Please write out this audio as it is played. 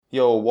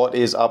Yo, what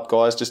is up,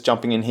 guys? Just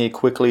jumping in here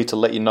quickly to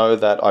let you know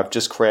that I've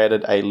just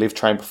created a Live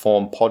Train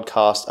Perform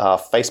podcast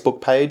Facebook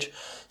page.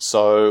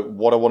 So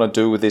what I want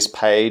to do with this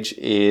page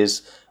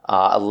is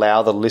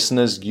allow the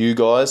listeners, you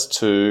guys,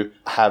 to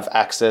have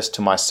access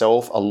to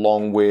myself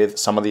along with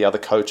some of the other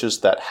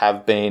coaches that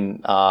have been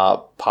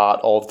part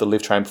of the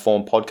Live Train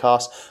Perform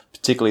podcast,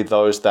 particularly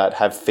those that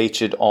have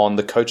featured on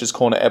the Coaches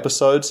Corner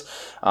episodes,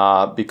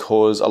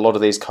 because a lot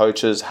of these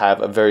coaches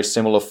have a very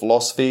similar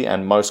philosophy,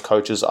 and most good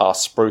coaches are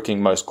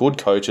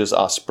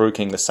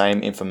spruiking the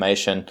same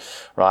information,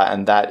 right?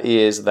 And that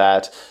is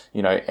that,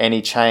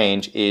 any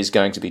change is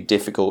going to be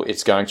difficult.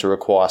 It's going to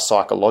require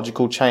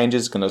psychological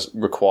changes, it's going to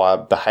require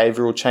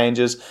behavioral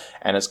changes,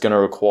 and it's going to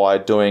require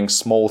doing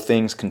small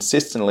things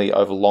consistently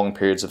over long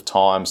periods of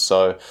time.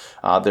 So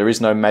there is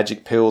no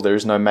magic pill, there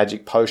is no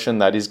magic potion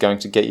that is going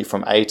to get you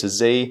from A to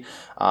Z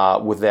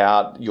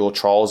without your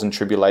trials and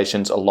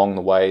tribulations along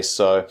the way.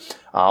 So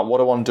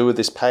what I want to do with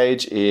this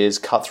page is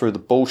cut through the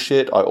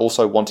bullshit. I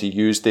also want to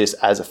use this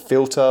as a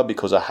filter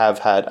because I have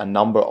had a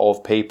number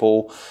of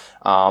people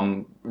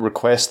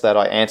request that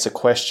I answer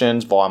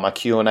questions via my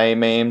Q&A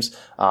memes,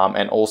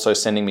 and also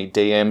sending me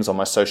DMs on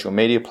my social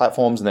media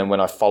platforms. And then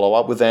when I follow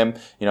up with them,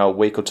 a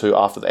week or two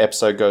after the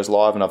episode goes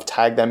live and I've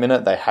tagged them in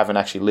it, they haven't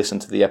actually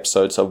listened to the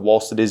episode. So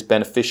whilst it is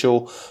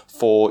beneficial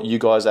for you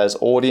guys as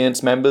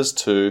audience members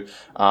to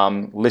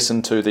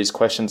listen to these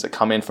questions that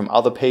come in from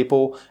other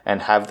people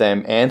and have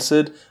them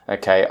answered,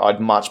 okay,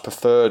 I'd much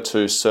prefer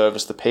to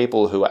service the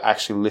people who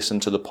actually listen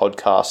to the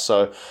podcast.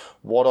 So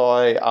what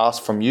I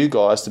ask from you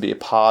guys to be a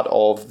part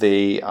of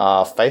the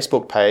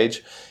Facebook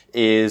page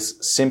is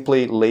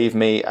simply leave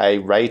me a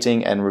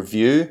rating and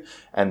review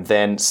and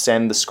then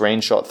send the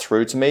screenshot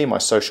through to me. My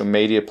social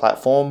media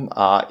platform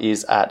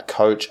is at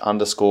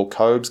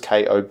coach_Kobes,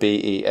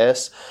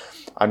 Kobes.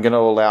 I'm going to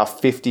allow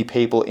 50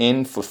 people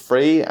in for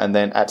free, and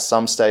then at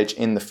some stage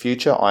in the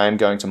future, I am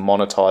going to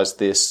monetize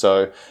this.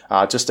 So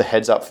just a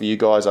heads up for you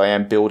guys, I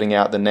am building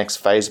out the next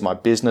phase of my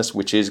business,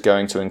 which is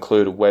going to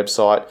include a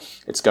website.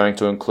 It's going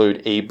to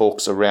include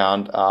ebooks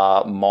around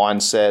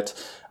mindset,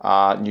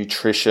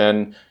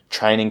 nutrition,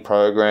 training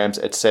programs,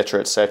 etc.,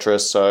 etc.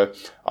 So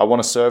I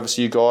want to service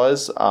you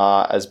guys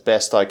as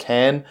best I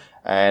can,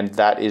 and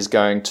that is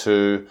going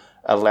to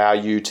allow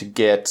you to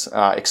get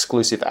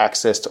exclusive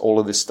access to all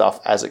of this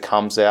stuff as it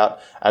comes out,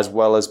 as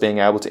well as being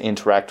able to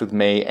interact with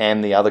me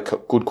and the other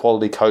good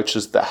quality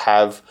coaches that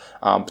have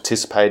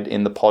participated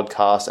in the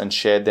podcast and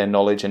shared their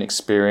knowledge and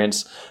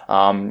experience.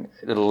 It'll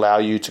allow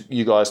you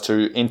guys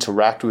to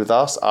interact with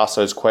us, ask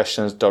those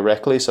questions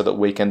directly so that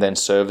we can then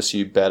service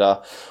you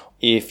better.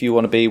 If you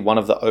want to be one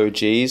of the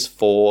OGs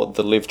for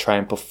the Live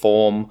Train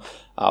Perform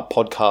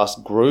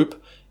podcast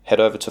group, head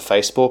over to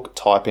Facebook,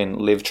 type in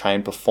Live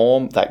Train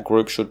Perform. That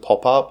group should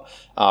pop up.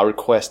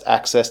 Request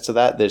access to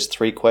that. There's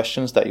 3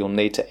 questions that you'll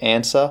need to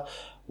answer.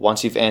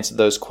 Once you've answered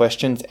those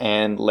questions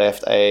and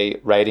left a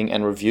rating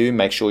and review,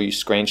 make sure you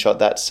screenshot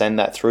that, send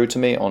that through to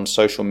me on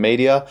social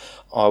media.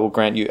 I will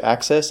grant you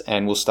access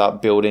and we'll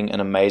start building an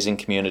amazing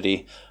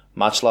community.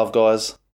 Much love, guys.